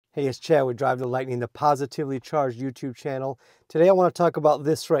Hey, it's Chad with Drive the Lightning, the positively charged YouTube channel. Today I want to talk about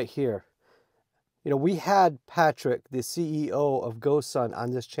this right here. We had Patrick, the CEO of GoSun,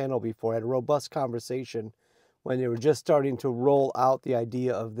 on this channel before. I had a robust conversation when they were just starting to roll out the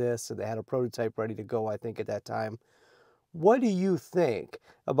idea of this, and they had a prototype ready to go, I think, at that time. What do you think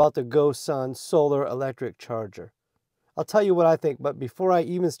about the GoSun solar electric charger? I'll tell you what I think, but before I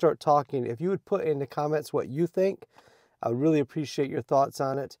even start talking, if you would put in the comments what you think, I would really appreciate your thoughts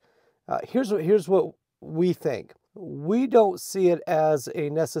on it. Here's what we think. We don't see it as a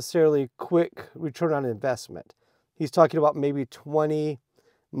necessarily quick return on investment. He's talking about maybe 20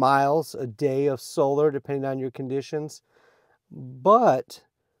 miles a day of solar, depending on your conditions. But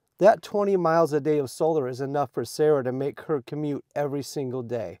that 20 miles a day of solar is enough for Sarah to make her commute every single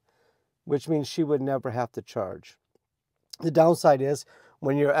day, which means she would never have to charge. The downside is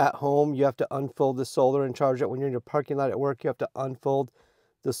when you're at home, you have to unfold the solar and charge it. When you're in your parking lot at work, you have to unfold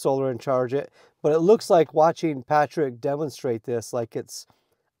the solar and charge it. But it looks like watching Patrick demonstrate this like it's,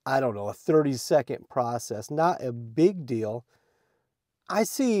 I don't know, a 30-second process. Not a big deal. I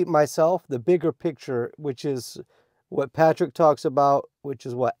see myself, the bigger picture, which is what Patrick talks about, which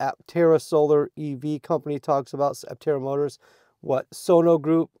is what Aptera Solar EV company talks about, Aptera Motors, what Sono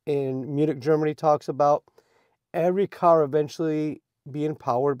Group in Munich, Germany talks about. Every car eventually being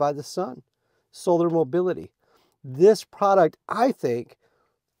powered by the sun, solar mobility. This product, I think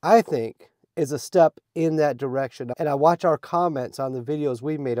is a step in that direction. And I watch our comments on the videos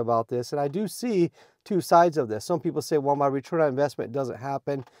we made about this, and I do see two sides of this. Some people say, well, my return on investment doesn't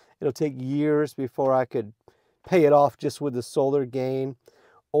happen. It'll take years before I could pay it off just with the solar gain.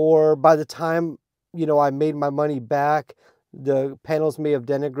 Or by the time, I made my money back, the panels may have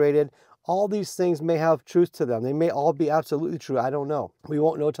denigrated. All these things may have truth to them. They may all be absolutely true. I don't know. We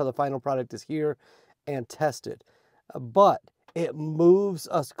won't know until the final product is here and tested. But it moves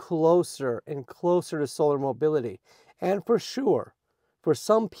us closer and closer to solar mobility. And for sure, for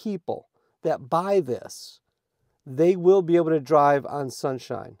some people that buy this, they will be able to drive on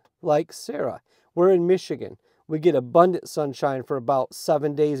sunshine. Like Sarah, we're in Michigan. We get abundant sunshine for about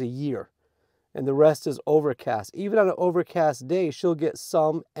 7 days a year, and the rest is overcast. Even on an overcast day, she'll get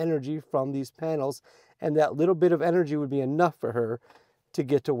some energy from these panels, and that little bit of energy would be enough for her to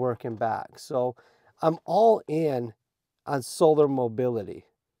get to work and back. So I'm all in on solar mobility,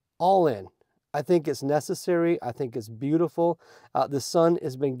 all in. I think it's necessary. I think it's beautiful. The sun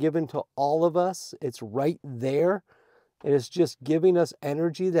has been given to all of us. It's right there. And it's just giving us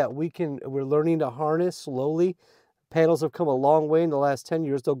energy that we're learning to harness slowly. Panels have come a long way in the last 10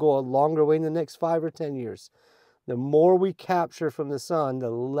 years. They'll go a longer way in the next 5 or 10 years. The more we capture from the sun,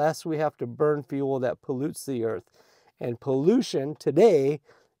 the less we have to burn fuel that pollutes the earth. And pollution today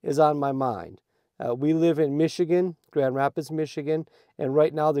is on my mind. We live in Michigan, Grand Rapids, Michigan, and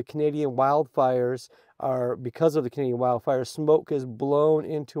right now the Canadian wildfires because of the Canadian wildfires, smoke is blown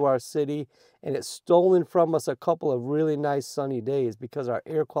into our city, and it's stolen from us a couple of really nice sunny days because our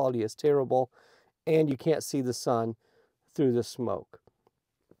air quality is terrible and you can't see the sun through the smoke.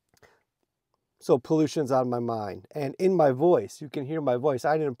 So pollution's on my mind. And in my voice, you can hear my voice.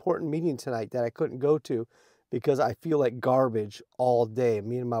 I had an important meeting tonight that I couldn't go to because I feel like garbage all day,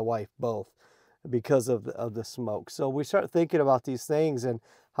 me and my wife both, because of the smoke. So we start thinking about these things and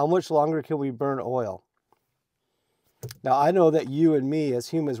how much longer can we burn oil? Now, I know that you and me as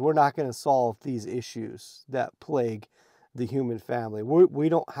humans, we're not going to solve these issues that plague the human family. We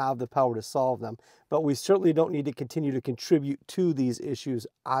don't have the power to solve them, but we certainly don't need to continue to contribute to these issues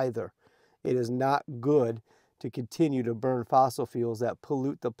either. It is not good to continue to burn fossil fuels that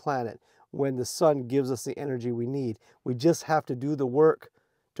pollute the planet when the sun gives us the energy we need. We just have to do the work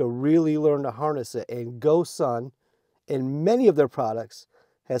to really learn to harness it. And GoSun, in many of their products,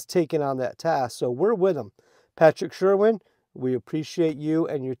 has taken on that task. So we're with them. Patrick Sherwin, we appreciate you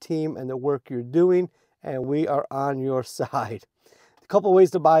and your team and the work you're doing, and we are on your side. A couple ways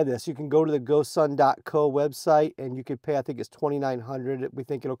to buy this. You can go to the gosun.co website, and you can pay, I think it's $2,900. We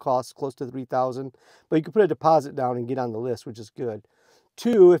think it'll cost close to $3,000, but you can put a deposit down and get on the list, which is good.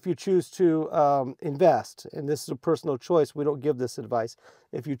 Two, if you choose to invest, and this is a personal choice, we don't give this advice.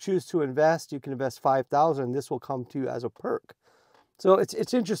 If you choose to invest, you can invest $5,000, and this will come to you as a perk. So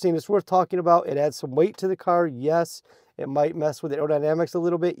it's interesting. It's worth talking about. It adds some weight to the car. Yes. It might mess with the aerodynamics a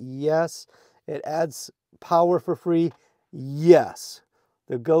little bit. Yes. It adds power for free. Yes.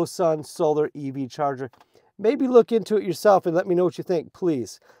 The GoSun Solar EV Charger. Maybe look into it yourself and let me know what you think,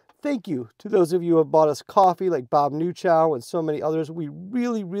 please. Thank you to those of you who have bought us coffee, like Bob Newchow and so many others. We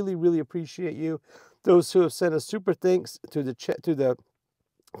really, really, really appreciate you. Those who have sent us super thanks to the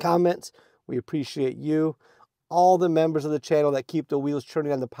comments, we appreciate you. all the members of the channel that keep the wheels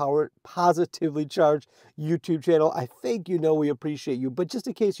turning on the Power Positively Charged YouTube channel. I think you know we appreciate you, but just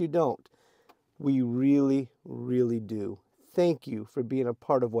in case you don't, we really, really do. Thank you for being a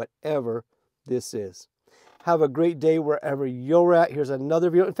part of whatever this is. Have a great day wherever you're at. Here's another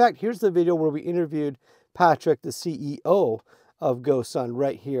video. In fact, here's the video where we interviewed Patrick, the CEO of GoSun,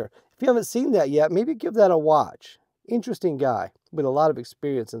 right here. If you haven't seen that yet, maybe give that a watch. Interesting guy with a lot of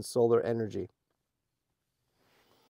experience in solar energy.